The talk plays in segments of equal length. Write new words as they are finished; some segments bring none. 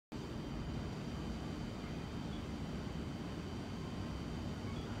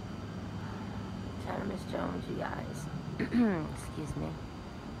Jones, you guys. Excuse me.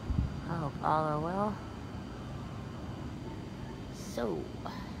 I hope all are well. So,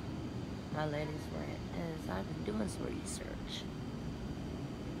 my latest rant is I've been doing some research.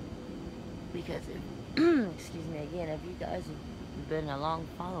 Because if, excuse me again, if you guys have been a long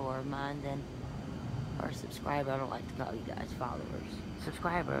follower of mine, then, or subscriber, I don't like to call you guys followers,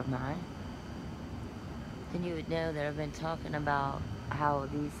 subscriber of mine, then you would know that I've been talking about how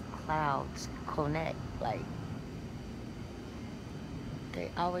these clouds connect, like,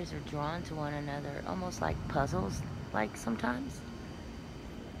 they always are drawn to one another, almost like puzzles, like sometimes.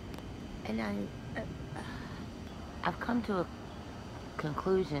 And I've come to a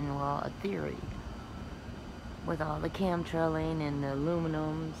conclusion, well, a theory, with all the chemtrailing and the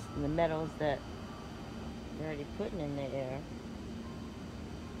aluminums and the metals that they're already putting in the air.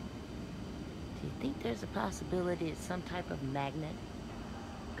 Do you think there's a possibility it's some type of magnet?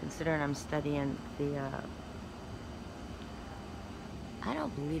 Considering I'm studying the, I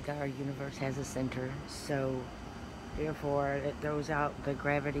don't believe that our universe has a center, so therefore it throws out the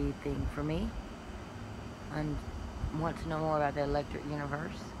gravity thing for me. I want to know more about the electric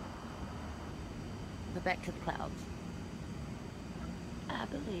universe. But back to the clouds. I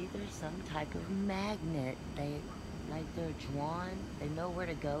believe there's some type of magnet. They're drawn. They know where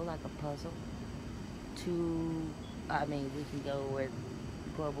to go, like a puzzle. I mean, we can go with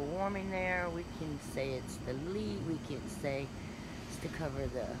global warming there. We can say it's the lead. We can say it's to cover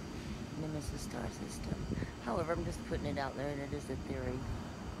the Nemesis star system. However, I'm just putting it out there, and it is a theory.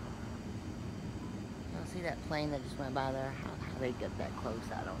 Y'all see that plane that just went by there? How they get that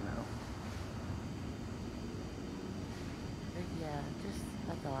close, I don't know. But yeah, just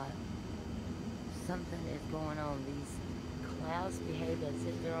a thought. Something is going on. These clouds behave as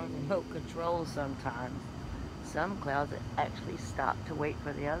if they're on remote control sometimes. Some clouds actually stop to wait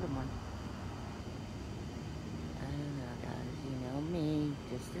for the other one. I don't know, guys. You know me.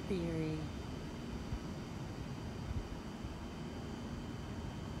 Just a theory.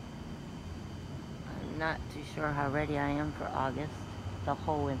 I'm not too sure how ready I am for August. The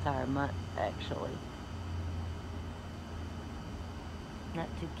whole entire month, actually. Not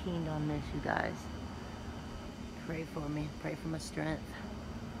too keen on this, you guys. Pray for me. Pray for my strength.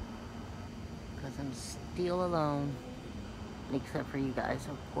 Because I'm still alone. Except for you guys,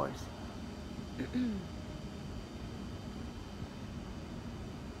 of course. But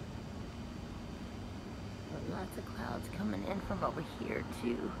lots of clouds coming in from over here,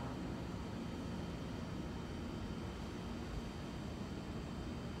 too.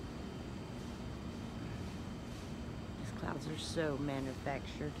 These clouds are so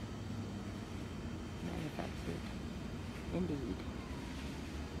manufactured. Indeed.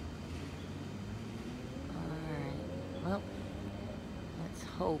 Alright, well, let's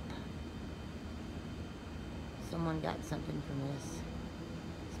hope someone got something from this.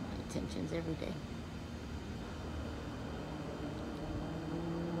 It's my intentions every day.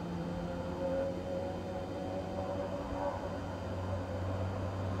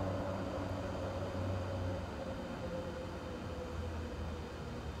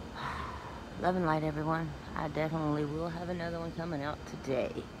 Love and light, everyone. I definitely will have another one coming out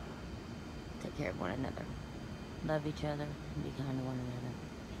today. Take care of one another. Love each other and be kind to one another.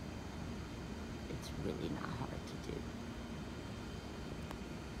 It's really not hard to do.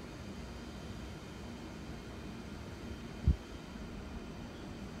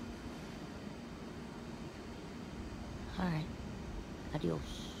 Alright. Adios.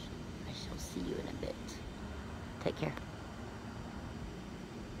 I shall see you in a bit. Take care.